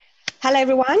Hello,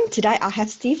 everyone. Today I have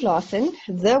Steve Larsen,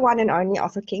 the one and only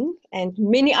Author King, and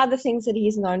many other things that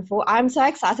he's known for. I'm so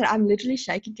excited. I'm literally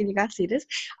shaking. Can you guys see this?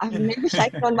 I've never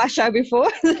shaken on my show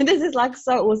before. This is like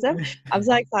so awesome. I'm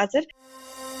so excited.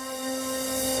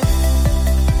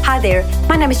 Hi there,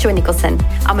 my name is Joy Nicholson.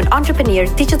 I'm an entrepreneur,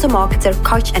 digital marketer,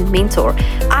 coach, and mentor.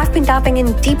 I've been diving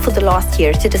in deep for the last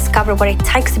year to discover what it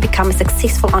takes to become a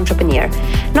successful entrepreneur.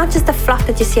 Not just the fluff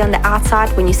that you see on the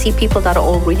outside when you see people that are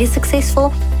already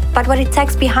successful, but what it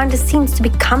takes behind the scenes to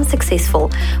become successful.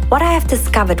 What I have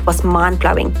discovered was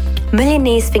mind-blowing.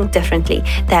 Millionaires think differently.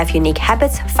 They have unique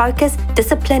habits, focus,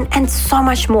 discipline, and so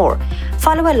much more.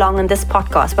 Follow along on this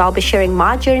podcast where I'll be sharing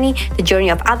my journey, the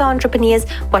journey of other entrepreneurs,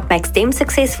 what makes them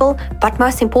successful, but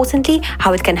most importantly,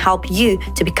 how it can help you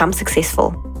to become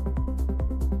successful.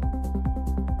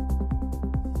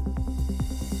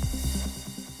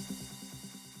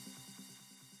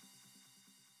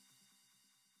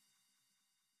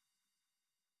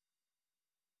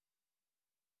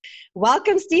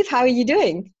 Welcome, Steve. How are you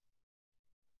doing?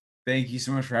 Thank you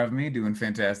so much for having me. Doing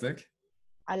fantastic.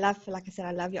 Like I said,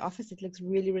 I love your office. It looks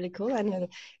really, really cool. And,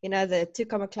 the Two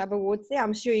Comma Club Awards there.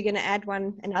 I'm sure you're going to add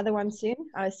another one soon,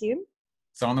 I assume.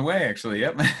 It's on the way, actually.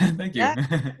 Yep. Thank you. Yeah.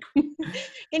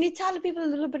 Can you tell the people a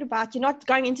little bit about, you're not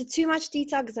going into too much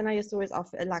detail because I know your story's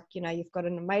off, you've got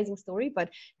an amazing story, but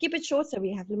keep it short so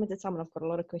we have limited time and I've got a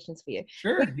lot of questions for you.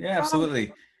 Sure. Yeah,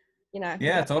 absolutely.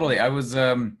 Yeah, totally. I was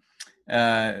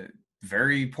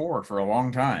very poor for a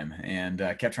long time and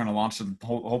kept trying to launch a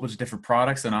whole bunch of different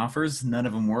products and offers. None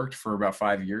of them worked for about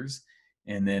 5 years.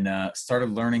 And then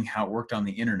started learning how it worked on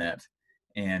the internet.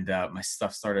 And my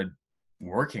stuff started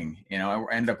working. I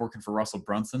ended up working for Russell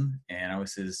Brunson, and I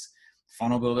was his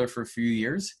funnel builder for a few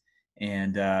years.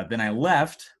 And then I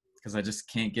left because I just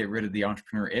can't get rid of the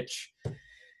entrepreneur itch.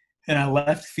 And I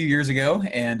left a few years ago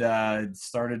and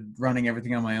started running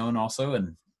everything on my own also,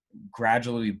 and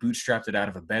gradually bootstrapped it out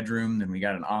of a bedroom. Then we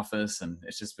got an office, and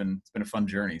it's been a fun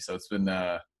journey. So it's been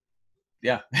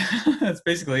that's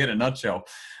basically it in a nutshell.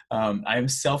 I am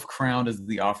self-crowned as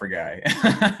the offer guy.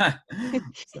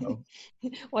 So.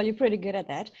 Well, you're pretty good at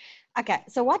that. Okay,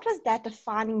 so what was that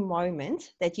defining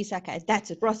moment that you said, okay, that's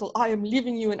it, Russell, I am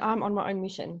leaving you and I'm on my own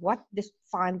mission? What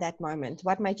defined that moment?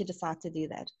 What made you decide to do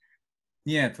that?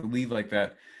 Yeah, to leave like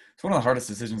that. It's one of the hardest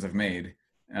decisions I've made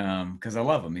because I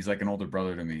love him. He's like an older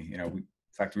brother to me. In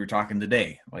fact, we were talking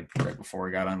today, like right before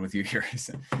we got on with you here.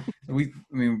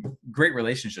 Great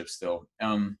relationship still.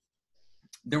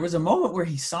 There was a moment where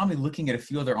he saw me looking at a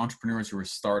few other entrepreneurs who were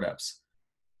startups.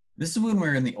 This is when we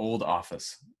were in the old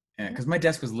office, because my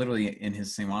desk was literally in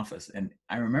his same office. And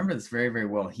I remember this very, very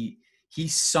well. He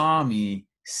saw me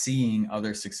seeing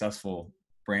other successful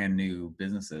brand new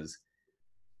businesses.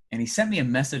 And he sent me a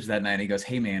message that night. He goes,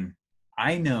 "Hey man,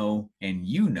 I know, and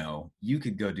you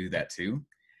could go do that too.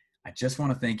 I just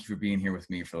want to thank you for being here with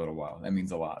me for a little while. That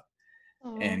means a lot."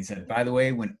 And he said, "By the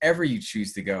way, whenever you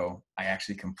choose to go, I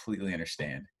actually completely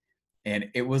understand." And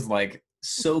it was like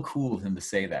so cool of him to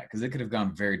say that, because it could have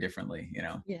gone very differently,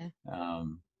 Yeah.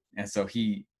 And so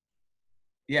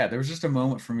there was just a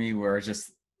moment for me where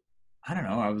I don't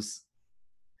know,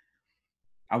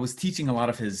 I was teaching a lot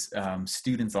of his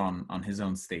students on his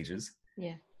own stages.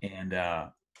 Yeah. And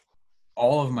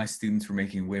all of my students were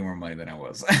making way more money than I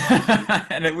was,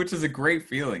 which is a great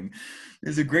feeling.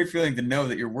 It's a great feeling to know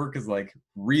that your work is like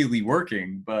really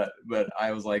working, but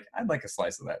I was like, I'd like a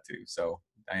slice of that too. So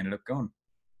I ended up going.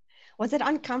 Was it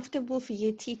uncomfortable for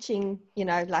you teaching,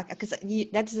 because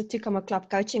that is a Two Comma Club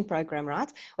coaching program,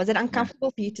 right? Was it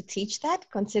uncomfortable for you to teach that,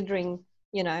 considering,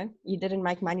 you didn't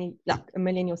make money, like $1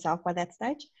 million yourself by that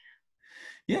stage?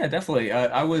 Yeah, definitely.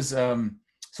 I was,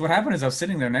 so what happened is I was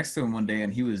sitting there next to him one day,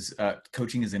 and he was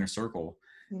coaching his inner circle.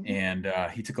 Mm-hmm. And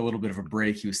he took a little bit of a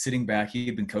break. He was sitting back. He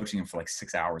had been coaching him for like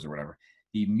 6 hours or whatever.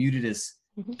 He muted his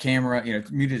camera,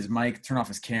 muted his mic, turned off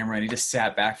his camera, and he just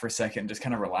sat back for a second and just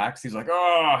kind of relaxed. He's like,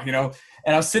 and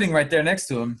I was sitting right there next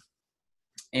to him.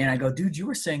 And I go, "Dude, you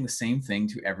were saying the same thing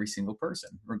to every single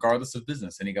person, regardless of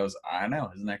business." And he goes, "I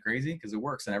know. Isn't that crazy? Because it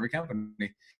works in every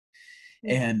company."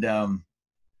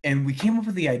 And we came up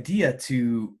with the idea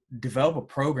to develop a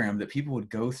program that people would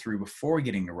go through before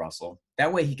getting to Russell.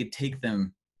 That way he could take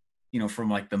them, from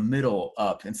like the middle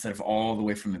up instead of all the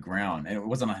way from the ground. And it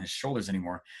wasn't on his shoulders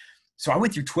anymore. So I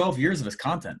went through 12 years of his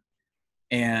content,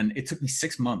 and it took me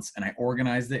 6 months, and I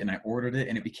organized it and I ordered it,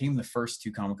 and it became the first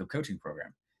Two Comma Club coaching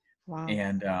program. Wow.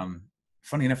 And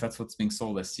funny enough, that's what's being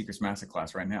sold as Secrets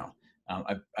Masterclass right now.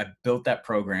 I built that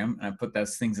program and I put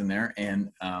those things in there, and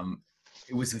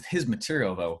it was with his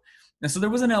material though. And so there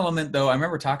was an element though. I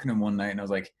remember talking to him one night and I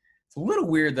was like, "It's a little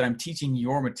weird that I'm teaching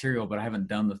your material, but I haven't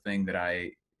done the thing that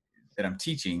I that I'm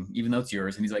teaching, even though it's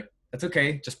yours. And he's like, that's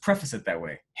okay. Just preface it that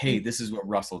way. Hey, this is what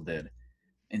Russell did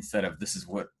instead of this is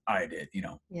what I did, you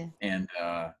know? Yeah. And,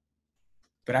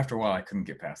 but after a while I couldn't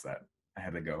get past that. I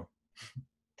had to go.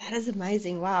 That is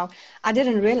amazing. Wow. I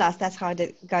didn't realize that's how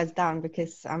it goes down,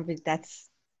 because that's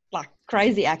like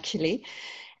crazy actually.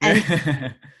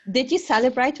 And did you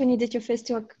celebrate when you did your first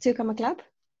Two Comma Club?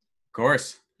 Of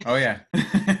course. Oh yeah.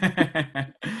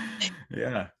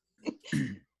 Yeah.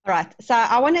 All right. So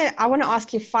I want to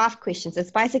ask you 5 questions.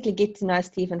 It's basically get to know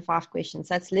Steve in 5 questions.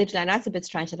 So it's literally, I know it's a bit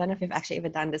strange. I don't know if you've actually ever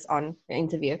done this on your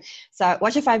interview. So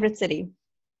what's your favorite city?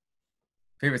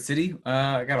 Favorite city?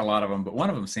 I got a lot of them, but one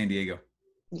of them is San Diego.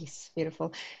 Yes.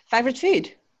 Beautiful. Favorite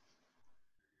food?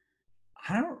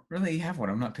 I don't really have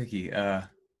one. I'm not picky. I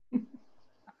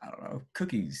don't know.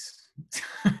 Cookies.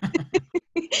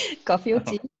 Coffee or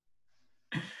tea?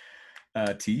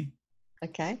 Tea.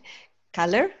 Okay.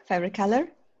 Color? Favorite color?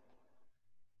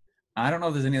 I don't know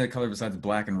if there's any other color besides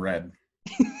black and red.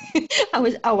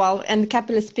 Oh well, and the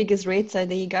capitalist pig is red, so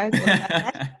there you go.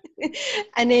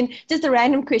 And then just a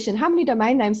random question: how many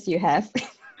domain names do you have?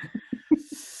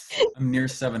 I'm near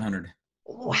 700.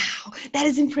 Wow, that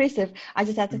is impressive. I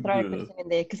just had to throw a question in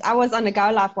there because I was on a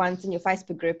Go Live once in your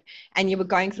Facebook group, and you were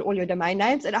going through all your domain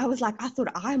names, and I was like, I thought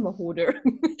I'm a hoarder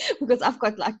because I've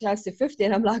got like close to 50,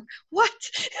 and I'm like, what?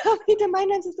 How many domain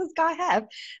names does this guy have?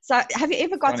 So, have you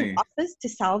ever got some offers to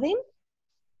sell them?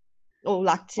 Or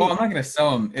like to? Well, I'm not going to sell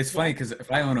them. It's funny because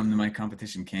if I own them, then my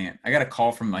competition can't. I got a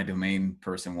call from my domain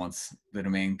person once, the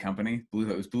domain company,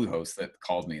 Bluehost, that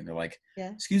called me, and they're like,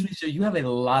 excuse me, sir, you have a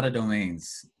lot of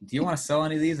domains. Do you want to sell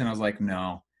any of these? And I was like,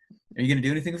 no. Are you going to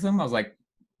do anything with them? I was like,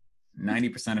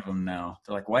 90% of them, no.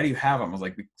 They're like, why do you have them? I was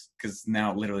like, because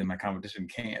now literally my competition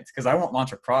can't. Because I won't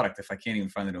launch a product if I can't even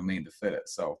find the domain to fit it.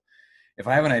 So if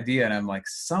I have an idea and I'm like,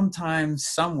 sometime,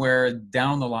 somewhere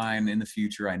down the line in the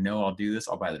future, I know I'll do this,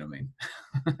 I'll buy the domain.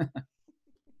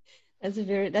 That's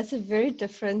a very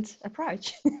different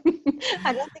approach.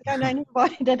 I don't think I know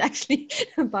anybody that actually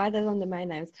buy that on domain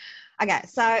names. Okay,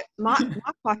 so my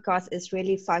podcast is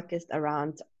really focused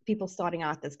around people starting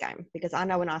out this game, because I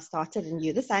know when I started, and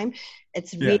you're the same,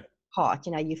 it's really hard.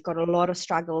 You know, you've got a lot of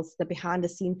struggles, the behind the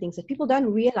scene things that people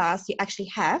don't realize you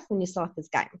actually have when you start this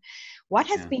game. What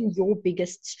has been your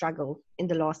biggest struggle in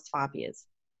the last 5 years?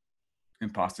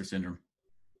 Imposter syndrome.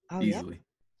 Oh, easily.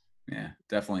 Yeah,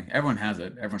 definitely. Everyone has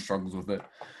it. Everyone struggles with it.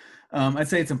 I'd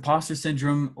say it's imposter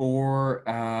syndrome or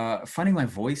finding my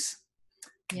voice.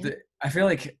 I feel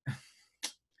like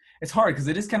it's hard because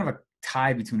it is kind of a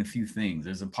tie between a few things.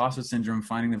 There's imposter syndrome,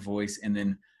 finding the voice, and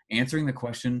then answering the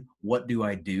question, what do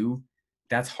I do?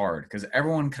 That's hard because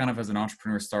everyone kind of as an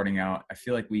entrepreneur starting out, I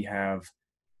feel like we have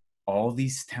all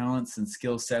these talents and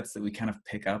skill sets that we kind of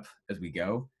pick up as we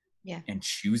go. Yeah. And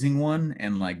choosing one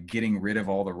and like getting rid of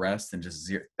all the rest and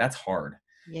just that's hard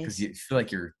because you feel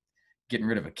like you're getting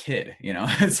rid of a kid, you know.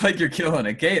 It's like you're killing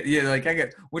a kid. Yeah,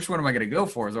 like which one am I going to go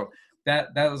for? So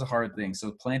that was a hard thing.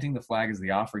 So planting the flag as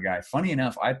the offer guy, funny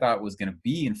enough, I thought was going to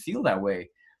be and feel that way.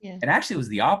 Yeah. It actually was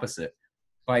the opposite.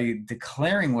 By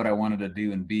declaring what I wanted to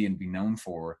do and be known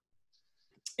for,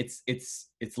 it's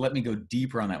let me go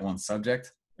deeper on that one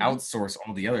subject, outsource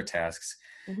all the other tasks,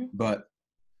 but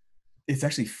it's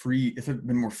actually free. It's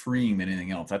been more freeing than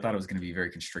anything else. I thought it was going to be very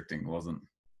constricting. It wasn't.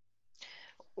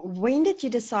 When did you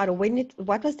decide, or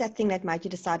what was that thing that made you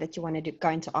decide that you wanted to go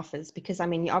into offers? Because I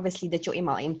mean, you obviously did your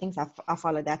MLM things. I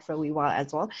followed that for a wee while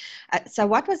as well. So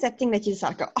what was that thing that you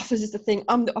decided, offers is the thing,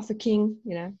 I'm the offer king,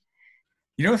 you know?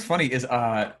 You know what's funny is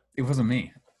it wasn't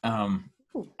me.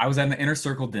 I was at an Inner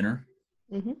Circle dinner.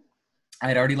 I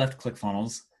had already left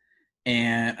ClickFunnels.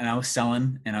 And I was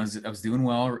selling, and I was doing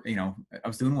well, you know, I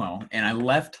was doing well. And I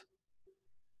left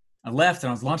and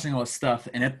I was launching all this stuff.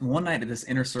 And one night at this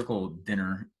Inner Circle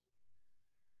dinner,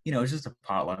 you know, it was just a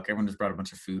potluck. Everyone just brought a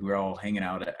bunch of food. We were all hanging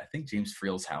out at, I think, James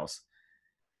Friel's house.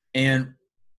 And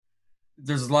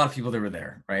there's a lot of people that were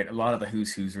there, right? A lot of the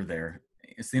who's were there.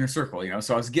 It's the Inner Circle, you know?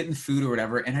 So I was getting food or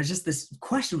whatever. And this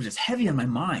question was just heavy on my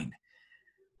mind.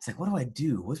 It's like, what do I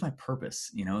do? What's my purpose?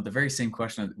 You know, the very same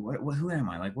question. Who am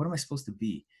I? Like, what am I supposed to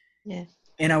be? Yeah.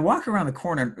 And I walk around the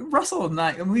corner. Russell and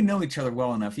I, and we know each other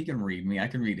well enough. He can read me. I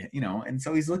can read it, you know. And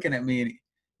so he's looking at me, and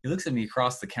he looks at me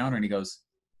across the counter, and he goes,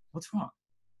 "What's wrong?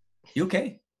 You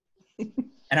okay?"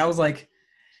 And I was like,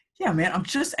 "Yeah, man.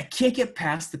 I can't get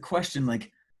past the question.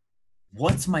 Like,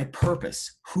 what's my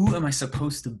purpose? Who am I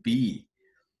supposed to be?"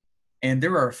 And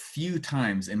there are a few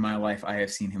times in my life I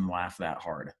have seen him laugh that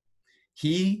hard.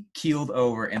 He keeled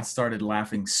over and started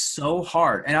laughing so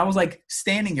hard. And I was like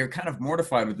standing here kind of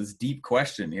mortified with this deep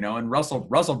question, you know, and Russell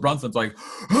Brunson's like,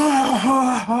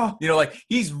 you know, like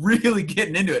he's really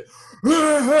getting into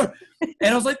it.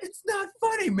 And I was like, it's not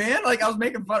funny, man. Like I was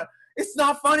making fun of, it's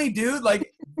not funny, dude.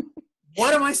 Like,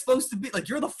 what am I supposed to be? Like,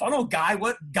 you're the funnel guy.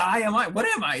 What guy am I? What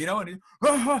am I? You know,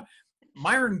 and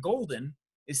Myron Golden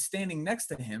is standing next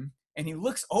to him and he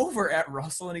looks over at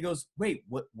Russell and he goes, wait,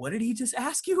 what did he just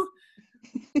ask you?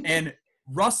 And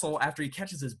Russell, after he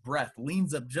catches his breath,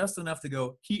 leans up just enough to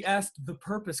go, he asked the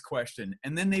purpose question.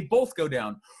 And then they both go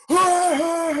down.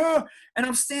 And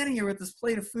I'm standing here with this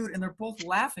plate of food and they're both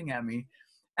laughing at me.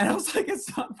 And I was like,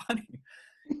 it's not funny.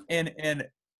 And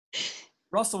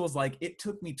Russell was like, it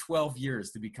took me 12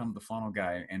 years to become the funnel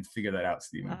guy and figure that out,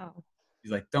 Stephen. Wow.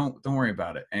 He's like, don't worry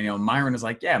about it. And, you know, Myron is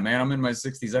like, yeah, man, I'm in my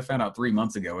 60s. I found out 3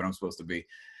 months ago what I'm supposed to be.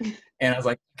 And I was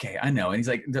like, okay, I know. And he's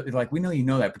like, we know you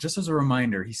know that. But just as a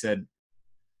reminder, he said,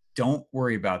 don't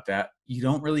worry about that. You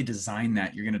don't really design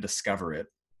that. You're going to discover it.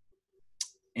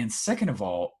 And second of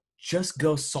all, just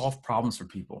go solve problems for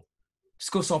people.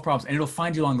 Just go solve problems and it'll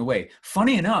find you along the way.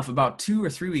 Funny enough, about 2 or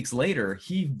 3 weeks later,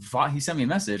 he sent me a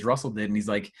message, Russell did, and he's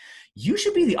like, you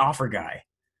should be the offer guy.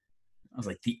 I was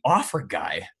like, the offer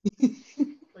guy?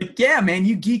 Like, yeah, man,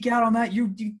 you geek out on that.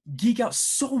 You geek out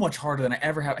so much harder than I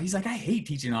ever have. He's like, I hate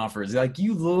teaching offers. Like,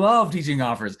 you love teaching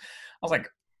offers. I was like,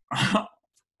 all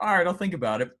right, I'll think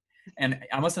about it. And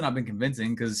I must have not been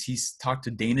convincing because he's talked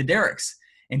to Dana Derricks.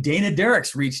 And Dana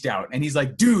Derricks reached out and he's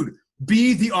like, dude,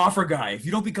 be the offer guy. If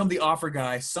you don't become the offer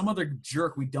guy, some other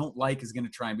jerk we don't like is going to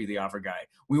try and be the offer guy.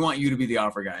 We want you to be the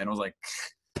offer guy. And I was like,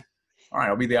 all right,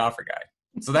 I'll be the offer guy.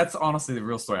 So that's honestly the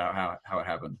real story of how it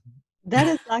happened. That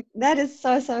is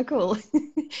so cool.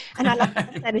 And I like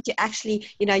that you actually,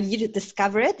 you know, you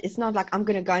discover it. It's not like I'm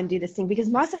going to go and do this thing because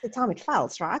most of the time it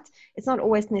fails, right? It's not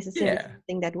always necessarily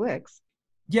something that works.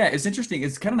 Yeah, it's interesting.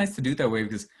 It's kind of nice to do it that way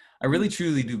because I really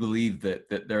truly do believe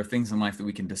that there are things in life that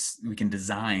we can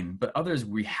design, but others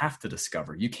we have to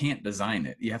discover. You can't design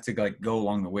it. You have to like go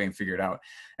along the way and figure it out.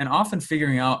 And often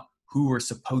figuring out who we're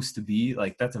supposed to be,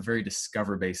 like that's a very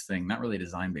discover-based thing, not really a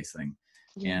design-based thing.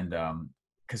 Yeah. And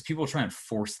because people try and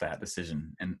force that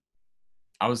decision. And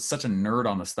I was such a nerd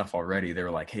on the stuff already. They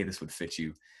were like, hey, this would fit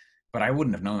you. But I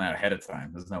wouldn't have known that ahead of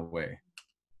time. There's no way.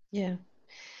 Yeah.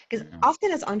 Because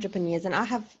often as entrepreneurs, and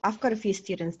I've got a few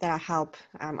students that I help.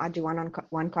 I do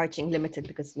one coaching limited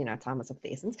because, you know, time is of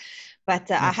the essence.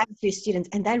 But I have a few students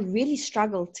and they really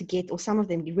struggle to get, or some of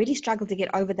them really struggle to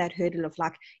get over that hurdle of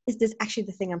like, is this actually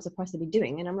the thing I'm supposed to be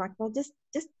doing? And I'm like, well, just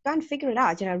go and figure it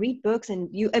out. You know, read books and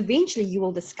you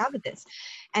will discover this.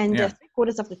 And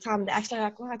 3/4 of the time they're actually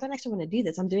like, well, I don't actually want to do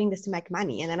this. I'm doing this to make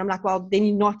money. And then I'm like, well, then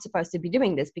you're not supposed to be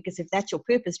doing this because if that's your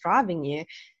purpose driving you,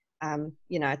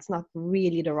 you know, it's not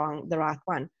really the right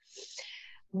one.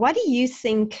 What do you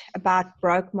think about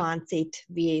broke mindset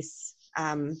vs,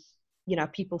 you know,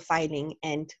 people failing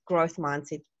and growth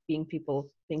mindset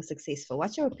people being successful?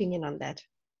 What's your opinion on that?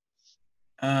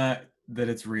 That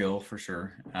it's real for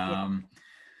sure.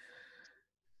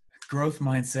 Growth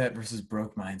mindset versus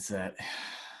broke mindset.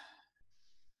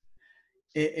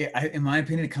 In my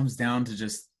opinion, it comes down to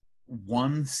just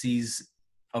one sees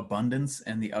abundance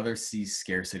and the other sees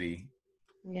scarcity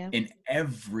in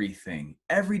everything,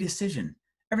 every decision.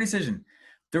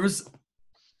 There's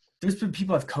been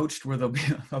people I've coached where they'll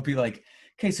be like,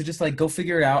 okay, so just like go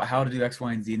figure it out how to do X,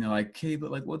 Y, and Z. And they're like, okay, but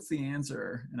like, what's the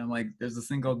answer? And I'm like, there's this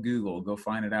thing called Google, go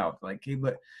find it out. Like, okay,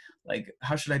 but like,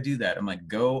 how should I do that? I'm like,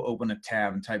 go open a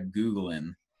tab and type Google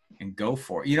in and go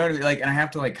for it. You know what I mean? Like, and I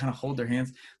have to like kind of hold their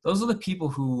hands. Those are the people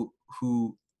who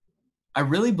I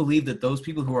really believe that those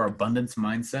people who are abundance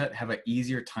mindset have an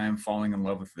easier time falling in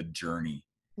love with the journey,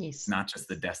 not just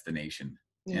the destination.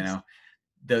 You know,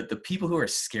 the people who are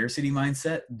scarcity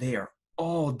mindset, they are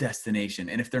all destination.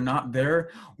 And if they're not there,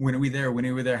 when are we there? When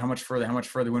are we there? How much further?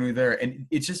 When are we there? And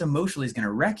it's just emotionally is going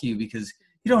to wreck you because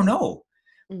you don't know.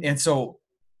 And so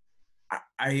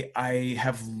I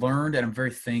have learned, and I'm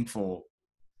very thankful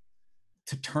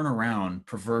to turn around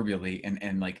proverbially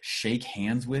and like shake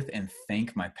hands with and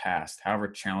thank my past, however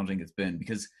challenging it's been,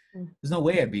 because there's no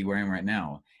way I'd be where I am right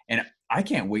now. And I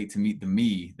can't wait to meet the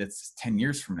me that's 10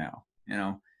 years from now. You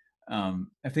know,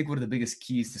 I think one of the biggest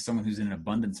keys to someone who's in an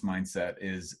abundance mindset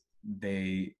is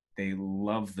they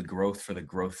love the growth for the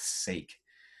growth's sake.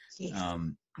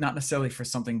 Not necessarily for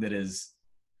something that is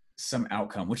some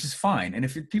outcome, which is fine. And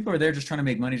if people are there just trying to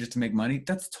make money just to make money,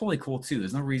 that's totally cool too.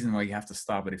 There's no reason why you have to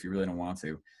stop it if you really don't want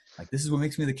to. Like, this is what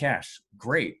makes me the cash.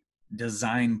 Great.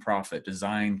 Design profit,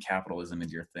 design capitalism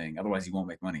into your thing. Otherwise you won't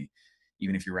make money,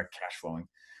 even if you're cash flowing.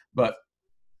 But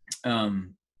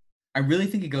I really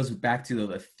think it goes back to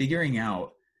the figuring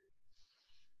out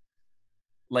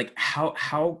like how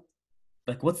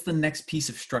like what's the next piece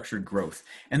of structured growth.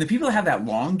 And the people that have that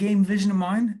long game vision in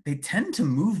mind, they tend to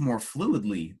move more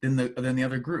fluidly than the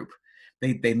other group.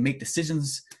 they make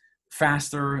decisions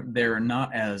faster. They're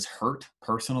not as hurt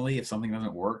personally if something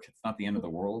doesn't work. It's not the end of the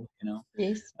world, you know.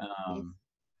 Yes.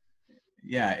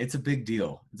 Yeah, it's a big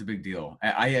deal. It's a big deal.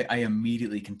 I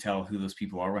immediately can tell who those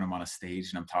people are when I'm on a stage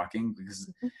and I'm talking, because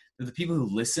they're the people who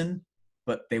listen,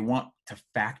 but they want to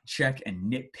fact check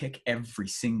and nitpick every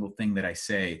single thing that I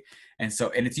say. And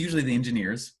it's usually the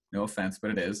engineers, no offense,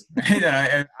 but it is.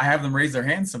 I have them raise their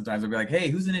hands sometimes. I'll be like, hey,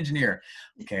 who's an engineer?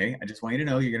 Okay, I just want you to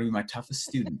know you're going to be my toughest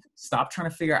student. Stop trying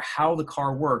to figure out how the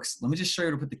car works. Let me just show you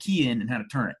how to put the key in and how to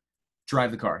turn it. Drive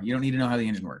the car. You don't need to know how the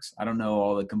engine works. I don't know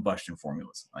all the combustion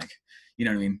formulas. Like, you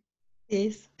know what I mean?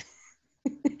 Yes.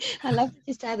 I love that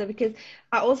you say that, because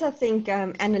I also think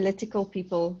analytical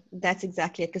people, that's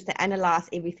exactly it, because they analyze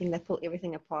everything, they pull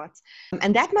everything apart.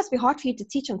 And that must be hard for you to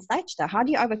teach on stage, though. How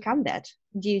do you overcome that?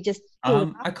 Do you just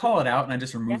I call it out and I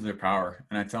just remove their power.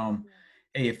 And I tell them,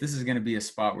 hey, if this is going to be a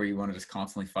spot where you want to just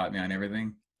constantly fight me on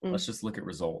everything, let's just look at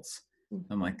results.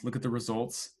 I'm like, look at the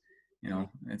results. You know,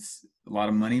 it's a lot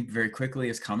of money very quickly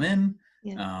has come in.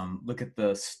 Look at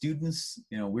the students.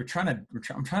 You know, I've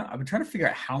been trying to figure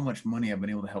out how much money I've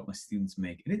been able to help my students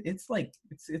make. And it's like,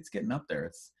 it's getting up there.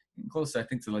 It's close, I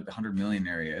think, to like the 100 million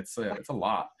area. It's a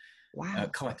lot. Wow.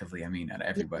 Collectively, I mean, at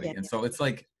everybody. And so it's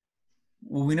like,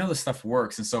 well, we know this stuff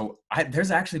works. And so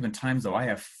there's actually been times though I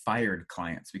have fired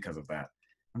clients because of that.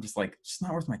 I'm just like, it's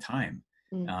not worth my time.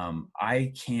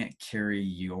 I can't carry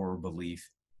your belief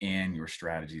and your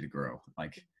strategy to grow.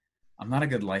 Like, I'm not a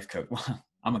good life coach. Well,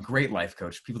 I'm a great life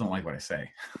coach. People don't like what I say.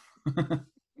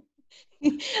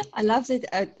 I love it.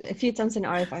 A few times in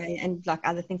RFA and like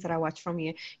other things that I watch from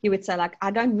you, you would say like,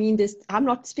 I don't mean this, I'm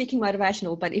not speaking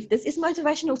motivational, but if this is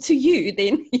motivational to you,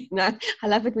 then, you know, I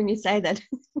love it when you say that.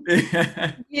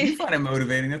 You find it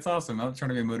motivating. That's awesome. I'm trying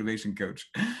to be a motivation coach.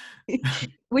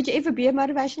 Would you ever be a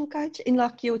motivation coach in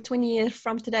like your 20 years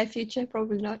from today future?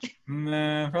 Probably not.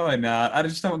 Nah, probably not. I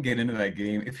just don't get into that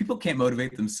game. If people can't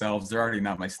motivate themselves, they're already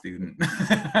not my student.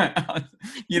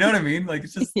 You know what I mean? Like,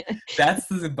 it's just, that's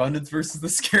the abundance versus the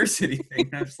scarcity thing.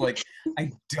 I'm just like,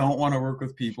 I don't want to work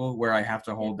with people where I have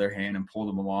to hold their hand and pull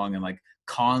them along and like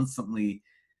constantly,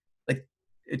 like,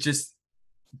 it just,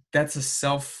 that's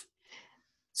a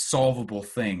solvable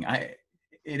thing.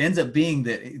 It ends up being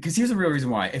that, because here's the real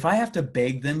reason why. If I have to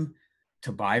beg them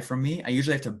to buy from me, I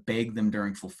usually have to beg them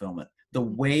during fulfillment. The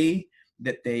way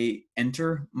that they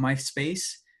enter my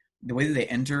space, the way that they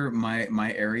enter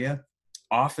my area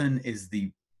often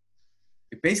it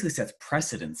basically sets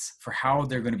precedence for how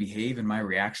they're going to behave in my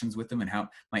reactions with them and how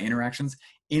my interactions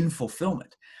in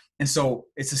fulfillment. And so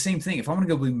it's the same thing. If I'm going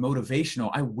to go be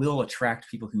motivational, I will attract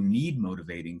people who need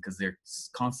motivating because they're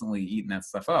constantly eating that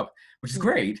stuff up, which is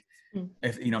great.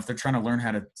 If they're trying to learn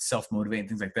how to self-motivate and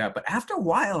things like that. But after a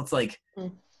while, it's like,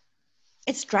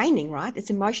 it's draining, right? It's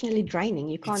emotionally draining.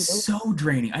 You can't do it. It's so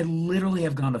draining. I literally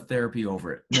have gone to therapy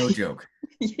over it. No joke.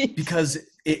 Yes. Because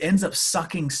it ends up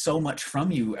sucking so much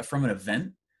from you from an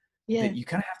event that you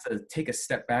kind of have to take a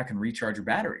step back and recharge your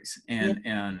batteries.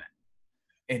 And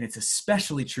it's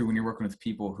especially true when you're working with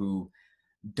people who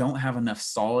don't have enough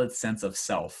solid sense of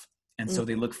self. And so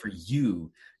they look for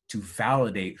you to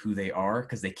validate who they are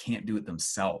because they can't do it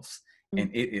themselves. And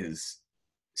it is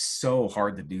so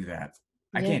hard to do that.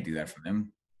 I can't do that for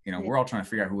them. We're all trying to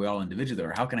figure out who we all individually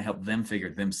are. How can I help them figure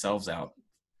themselves out?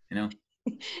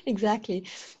 Exactly.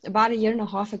 About a year and a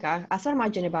half ago, I started my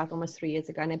journey about almost 3 years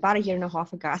ago, and about a year and a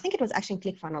half ago, I think it was actually in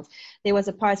ClickFunnels, there was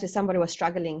a post where somebody was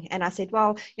struggling, and I said,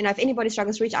 well, if anybody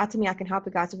struggles, reach out to me. I can help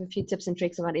you guys with a few tips and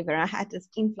tricks or whatever. And I had this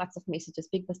influx of messages,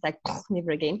 big mistake,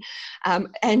 never again.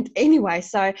 And anyway,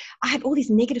 so I had all these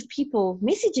negative people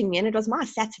messaging me, and it was my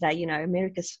Saturday,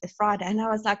 America's Friday, and I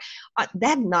was like,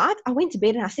 that night I went to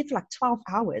bed and I slept for like 12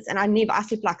 hours, and I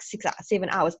slept like 7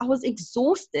 hours. I was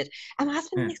exhausted, and my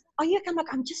husband was like, are you okay? I'm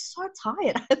like, I'm just so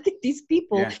tired. I think these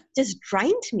people just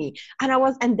drained me. And that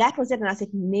was it. And I said,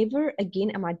 never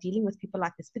again am I dealing with people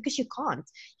like this, because you can't.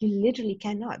 You literally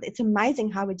cannot. It's amazing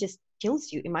how it just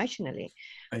kills you emotionally.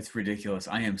 It's ridiculous.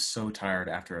 I am so tired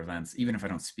after events, even if I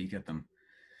don't speak at them,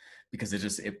 because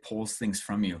it pulls things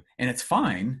from you. And it's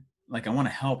fine. Like, I want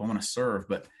to help, I want to serve,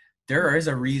 but there is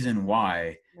a reason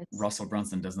why Russell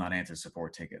Brunson does not answer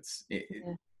support tickets.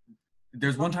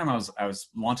 There's one time I was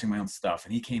launching my own stuff,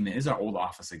 and he came in. This is our old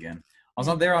office again. I was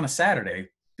out there on a Saturday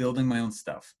building my own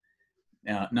stuff,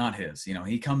 not his.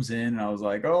 He comes in, and I was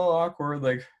like, oh, awkward.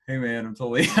 Like, hey man, I'm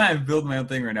building my own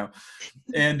thing right now.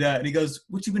 And he goes,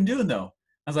 what you been doing though?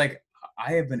 I was like,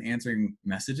 I have been answering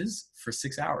messages for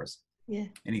 6 hours. Yeah.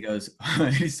 And he goes,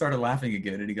 he started laughing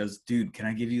again, and he goes, dude, can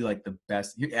I give you like the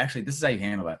best? Actually, this is how you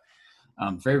handle that.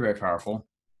 Very, very powerful.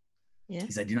 Yeah.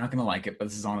 He said, you're not going to like it, but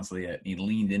this is honestly it. And he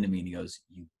leaned into me and he goes,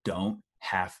 you don't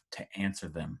have to answer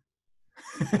them.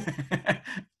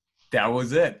 That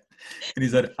was it. And he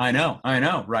said, I know,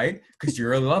 right? Because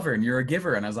you're a lover and you're a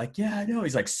giver. And I was like, yeah, I know.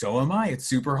 He's like, so am I. It's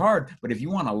super hard. But if you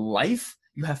want a life,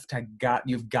 you've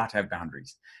got to have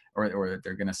boundaries, or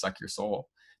they're going to suck your soul,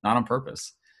 not on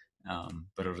purpose. But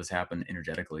it'll just happen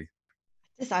energetically.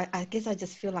 I guess I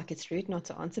just feel like it's rude not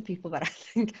to answer people, but I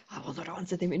think I will not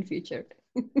answer them in future.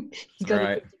 You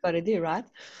got to do, right?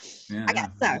 Yeah, okay,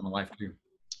 so my life too.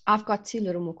 I've got 2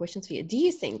 little more questions for you. Do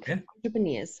you think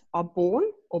entrepreneurs are born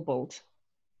or built?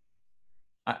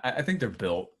 I think they're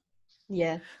built.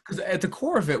 Yeah. Because at the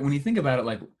core of it, when you think about it,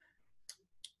 like,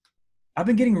 I've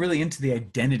been getting really into the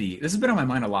identity. This has been on my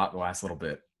mind a lot the last little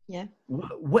bit. Yeah.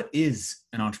 What is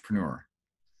an entrepreneur?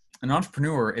 An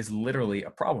entrepreneur is literally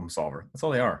a problem solver. That's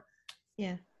all they are.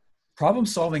 Yeah. Problem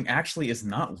solving actually is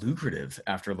not lucrative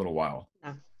after a little while.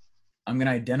 No. I'm going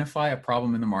to identify a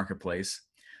problem in the marketplace.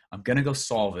 I'm going to go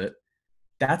solve it.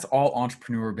 That's all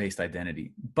entrepreneur-based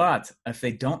identity. But if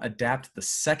they don't adapt the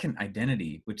second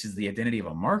identity, which is the identity of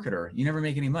a marketer, you never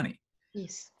make any money.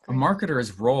 Yes. A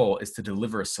marketer's role is to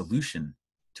deliver a solution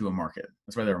to a market.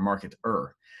 That's why they're a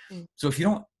marketer. So if you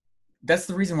don't, that's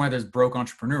the reason why there's broke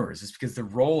entrepreneurs, is because the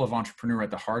role of entrepreneur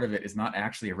at the heart of it is not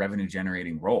actually a revenue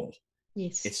generating role.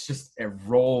 Yes. It's just a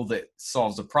role that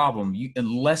solves a problem.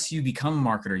 Unless you become a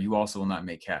marketer, you also will not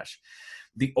make cash.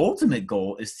 The ultimate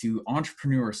goal is to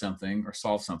entrepreneur something or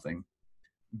solve something,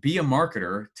 be a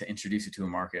marketer to introduce you to a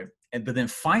market, but then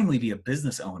finally be a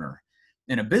business owner.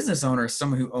 And a business owner is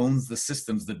someone who owns the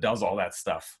systems that does all that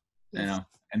stuff. Yes. You know,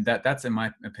 and that's, in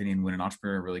my opinion, when an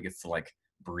entrepreneur really gets to like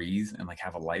breathe and like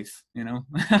have a life, you know.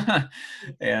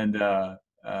 And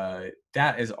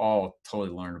that is all totally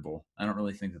learnable. I don't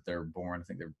really think that they're born. I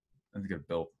think they're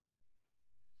built.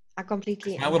 I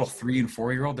completely. My little 3 and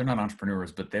 4-year-old, they're not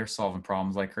entrepreneurs, but they're solving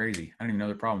problems like crazy. I don't even know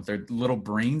their problems. Their little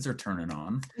brains are turning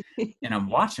on, and I'm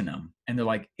watching them, and they're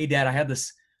like, "Hey, Dad, I had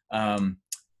this.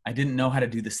 I didn't know how to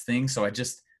do this thing, so I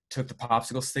just took the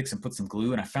popsicle sticks and put some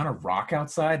glue, and I found a rock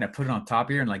outside, and I put it on top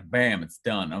here, and like, bam, it's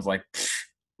done." I was like,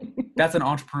 "That's an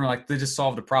entrepreneur. Like, they just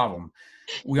solved a problem."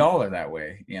 We all are that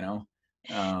way, you know.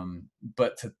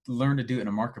 But to learn to do it in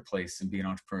a marketplace and be an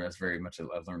entrepreneur, that's very much a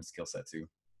learned skill set too.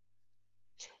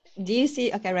 Do you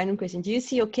see, okay, random question. Do you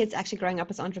see your kids actually growing up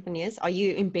as entrepreneurs? Are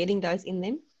you embedding those in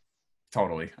them?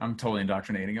 Totally. I'm totally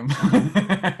indoctrinating them.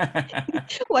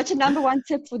 What's your number 1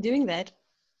 tip for doing that?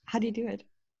 How do you do it?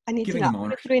 I need Giving to know.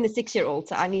 I'm a 3 and a 6-year-old,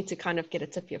 so I need to kind of get a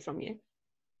tip here from you.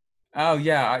 Oh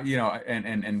yeah. You know,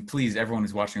 and please, everyone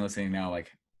who's watching, listening now,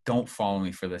 like, don't follow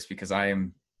me for this, because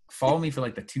follow me for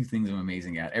like the 2 things I'm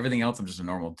amazing at. Everything else, I'm just a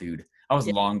normal dude. I was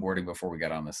longboarding before we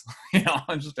got on this. You know,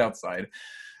 I'm just outside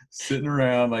sitting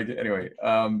around, like, anyway.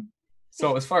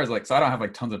 So as far as like, so I don't have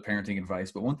like tons of parenting advice,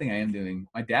 but one thing I am doing,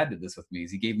 my dad did this with me,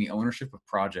 is he gave me ownership of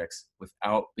projects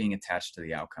without being attached to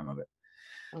the outcome of it.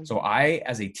 Okay. So I,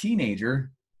 as a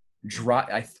teenager,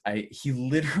 he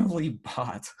literally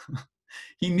bought,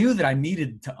 he knew that I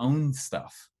needed to own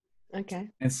stuff. Okay.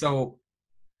 And so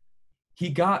he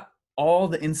got all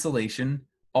the insulation,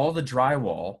 all the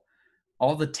drywall,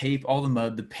 all the tape, all the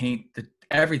mud, the paint,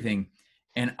 everything.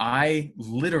 And I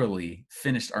literally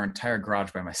finished our entire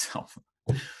garage by myself.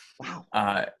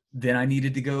 Wow. Then I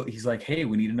needed to go, he's like, "Hey,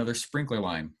 we need another sprinkler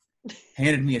line."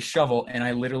 Handed me a shovel, and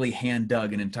I literally hand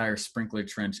dug an entire sprinkler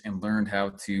trench and learned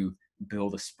how to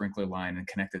build a sprinkler line and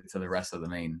connect it to the rest of the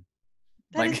main.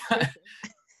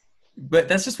 But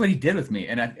that's just what he did with me.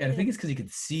 And I think it's because he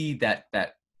could see that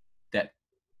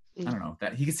I don't know,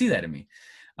 that he could see that in me.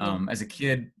 As a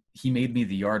kid, he made me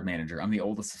the yard manager. I'm the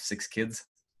oldest of 6 kids.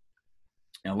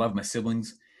 And I love my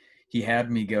siblings. He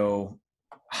had me go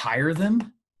hire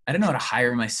them. I didn't know how to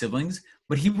hire my siblings,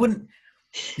 but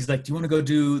he's like, "Do you want to go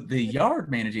do the yard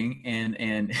managing?"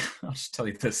 And I'll just tell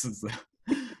you this is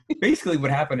basically what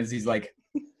happened is he's like,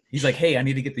 "Hey, I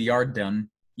need to get the yard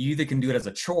done. You either can do it as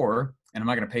a chore and I'm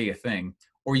not going to pay you a thing,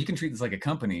 or you can treat this like a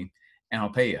company and I'll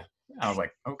pay you." I was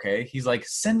like, "Okay." He's like,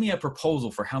 "Send me a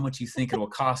proposal for how much you think it will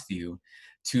cost you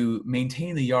to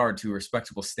maintain the yard to a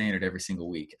respectable standard every single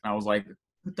week." And I was like,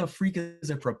 "What the freak is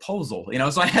a proposal?" You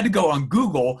know, so I had to go on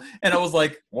Google, and I was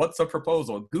like, "What's a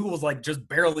proposal?" Google was like just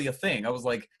barely a thing. I was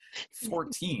like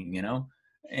 14, you know?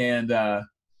 And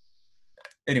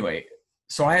anyway,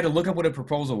 so I had to look up what a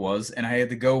proposal was, and I had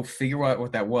to go figure out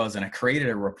what that was. And I created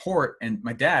a report, and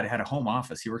my dad had a home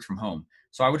office. He worked from home.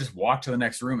 So I would just walk to the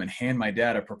next room and hand my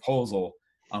dad a proposal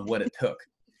on what it took.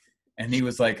 And he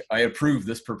was like, "I approve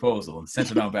this proposal," and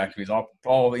sent it on back to me. It's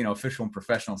all, you know, official and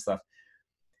professional stuff.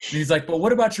 And he's like, "But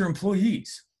what about your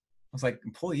employees?" I was like,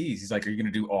 "Employees?" He's like, "Are you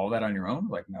going to do all that on your own?" I'm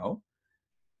like, "No."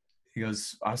 he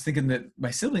goes, I was thinking that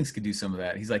my siblings could do some of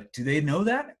that. He's like, do they know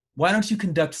that? Why don't you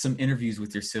conduct some interviews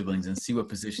with your siblings and see what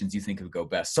positions you think would go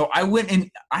best? So I went and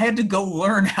I had to go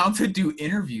learn how to do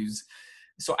interviews.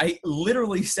 So I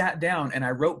literally sat down and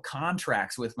I wrote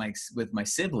contracts with my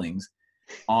siblings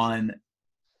on,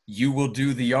 you will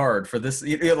do the yard for this,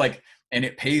 like, and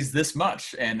it pays this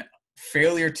much, and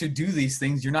failure to do these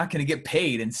things, you're not going to get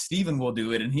paid, and Steven will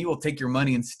do it and he will take your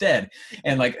money instead,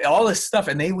 and like all this stuff.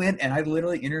 And they went and I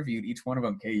literally interviewed each one of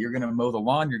them. Okay, you're going to mow the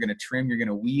lawn, you're going to trim, you're going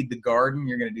to weed the garden,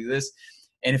 you're going to do this.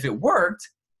 And if it worked,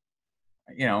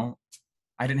 you know,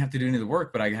 I didn't have to do any of the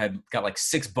work, but I got like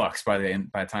 $6 by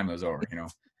the time it was over. You know,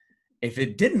 if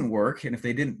it didn't work and if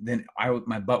they didn't, then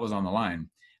my butt was on the line.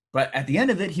 But at the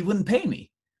end of it, he wouldn't pay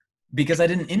me because I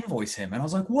didn't invoice him. And I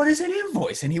was like, what is an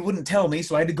invoice? And he wouldn't tell me.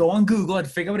 So I had to go on Google. I had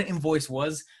to figure out what an invoice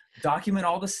was, document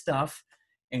all the stuff,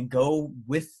 and go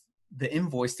with the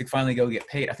invoice to finally go get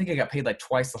paid. I think I got paid like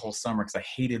twice the whole summer because I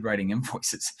hated writing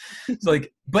invoices. So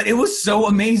like, but it was so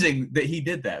amazing that he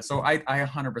did that. So I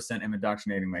 100% am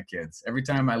indoctrinating my kids. Every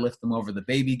time I lift them over the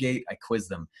baby gate, I quiz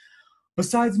them.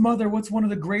 Besides mother, what's one of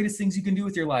the greatest things you can do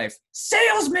with your life?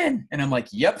 Salesman! And I'm like,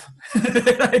 yep.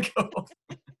 And I go,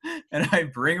 and I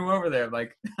bring them over there. I'm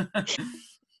like,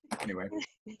 anyway.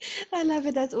 I love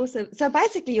it. That's awesome. So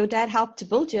basically your dad helped to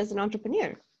build you as an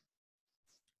entrepreneur.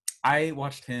 I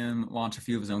watched him launch a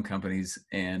few of his own companies,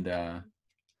 and,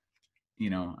 you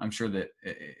know, I'm sure that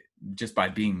just by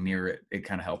being near it, it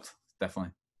kind of helped.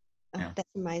 Definitely. Yeah. Oh,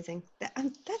 that's amazing.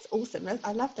 That's awesome.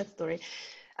 I love that story.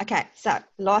 Okay. So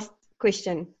last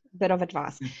question, bit of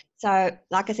advice. So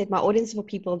like I said, my audience is for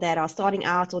people that are starting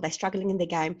out or they're struggling in the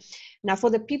game. Now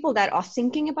for the people that are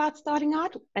thinking about starting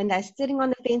out and they're sitting on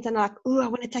the fence and like, oh, I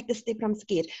want to take this step, but I'm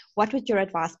scared. What would your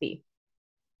advice be?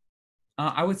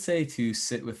 I would say to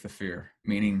sit with the fear,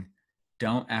 meaning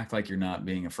don't act like you're not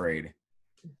being afraid.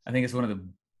 I think it's one of the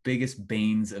biggest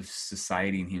banes of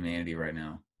society and humanity right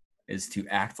now is to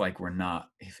act like we're not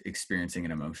experiencing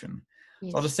an emotion.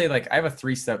 Yes. So I'll just say, like, I have a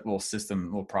 3-step little system,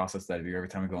 little process that I do every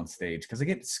time I go on stage because I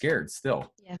get scared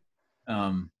still. Yeah.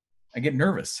 I get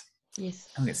nervous. Yes.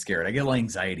 I don't get scared. I get a little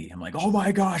anxiety. I'm like, oh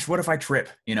my gosh, what if I trip?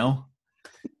 You know,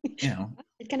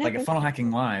 like a Funnel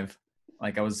Hacking Live.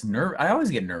 Like I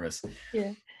always get nervous.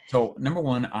 Yeah. So number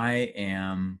one, I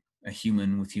am a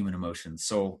human with human emotions.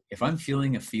 So if I'm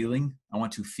feeling a feeling, I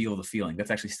want to feel the feeling.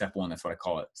 That's actually step one. That's what I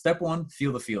call it. Step one,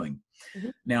 feel the feeling. Mm-hmm.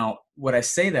 Now, what I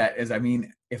say that is, I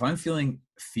mean, if I'm feeling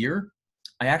fear,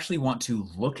 I actually want to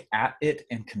look at it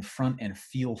and confront and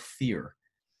feel fear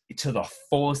to the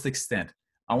fullest extent.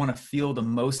 I want to feel the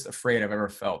most afraid I've ever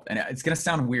felt. And it's going to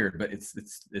sound weird, but it's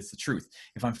the truth.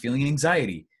 If I'm feeling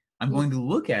anxiety, I'm going to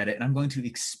look at it and I'm going to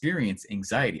experience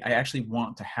anxiety. I actually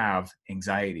want to have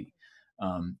anxiety.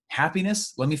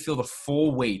 Happiness, let me feel the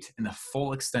full weight and the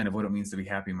full extent of what it means to be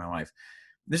happy in my life.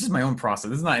 This is my own process.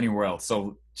 This is not anywhere else.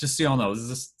 So just so y'all know, this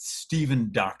is a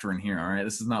Steven doctrine here. All right.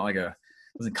 This is not like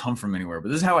doesn't come from anywhere, but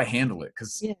this is how I handle it.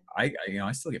 Cause I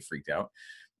still get freaked out.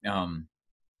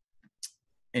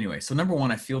 Anyway, so number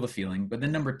one, I feel the feeling, but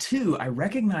then number two, I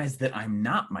recognize that I'm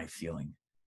not my feeling.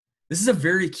 This is a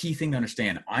very key thing to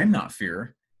understand. I'm not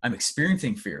fear. I'm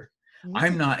experiencing fear.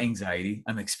 I'm not anxiety.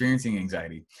 I'm experiencing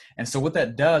anxiety. And so what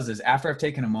that does is after I've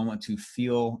taken a moment to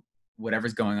feel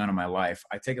whatever's going on in my life,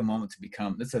 I take a moment to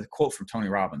become, this is a quote from Tony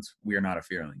Robbins, "We are not our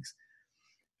feelings."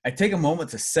 I take a moment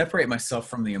to separate myself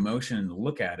from the emotion and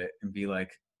look at it and be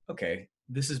like, okay,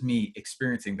 this is me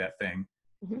experiencing that thing.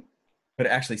 Mm-hmm. But it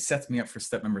actually sets me up for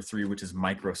step number 3, which is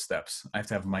micro steps. I have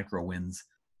to have micro wins.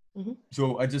 Mm-hmm.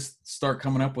 So I just start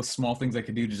coming up with small things I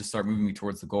could do to just start moving me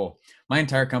towards the goal. My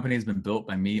entire company has been built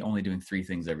by me only doing 3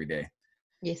 things every day.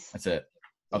 Yes. That's it.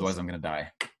 Otherwise I'm going to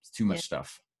die. It's too much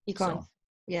stuff. You can't. So,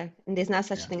 yeah. And there's no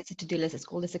such thing as a to-do list. It's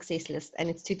called a success list. And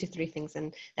it's 2 to 3 things.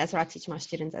 And that's what I teach my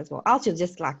students as well. Else you're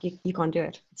just like, you can't do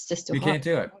it. It's just too hard. You can't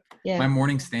do it. Yeah. My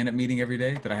morning stand-up meeting every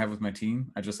day that I have with my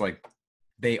team, I just like,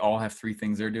 they all have 3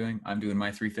 things they're doing. I'm doing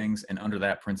my 3 things. And under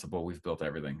that principle, we've built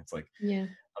everything. It's like,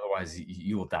 otherwise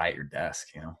you will die at your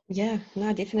desk, you know? Yeah,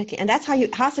 no, definitely. And that's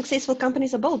how successful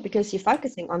companies are built, because you're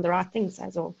focusing on the right things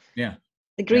as well. Yeah.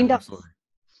 The green dots,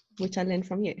 which I learned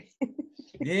from you.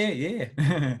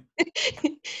 Yeah.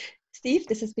 Steve,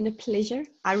 this has been a pleasure.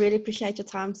 I really appreciate your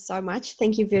time so much.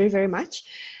 Thank you very, very much.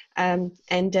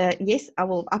 Yes, I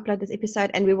will upload this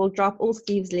episode and we will drop all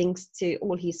Steve's links to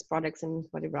all his products and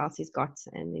whatever else he's got.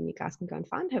 And then you guys can go and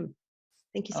find him.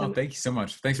 Thank you so much. Thank you so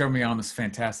much. Thanks for having me on. This is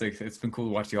fantastic. It's been cool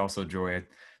to watch you also, Joy. I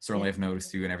certainly have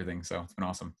noticed you and everything. So it's been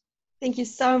awesome. Thank you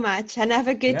so much. And have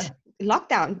a good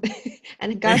lockdown.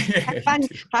 And go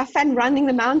have fun running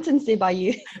the mountains there by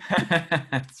you.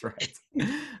 That's right.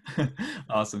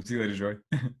 Awesome. See you later, Joy.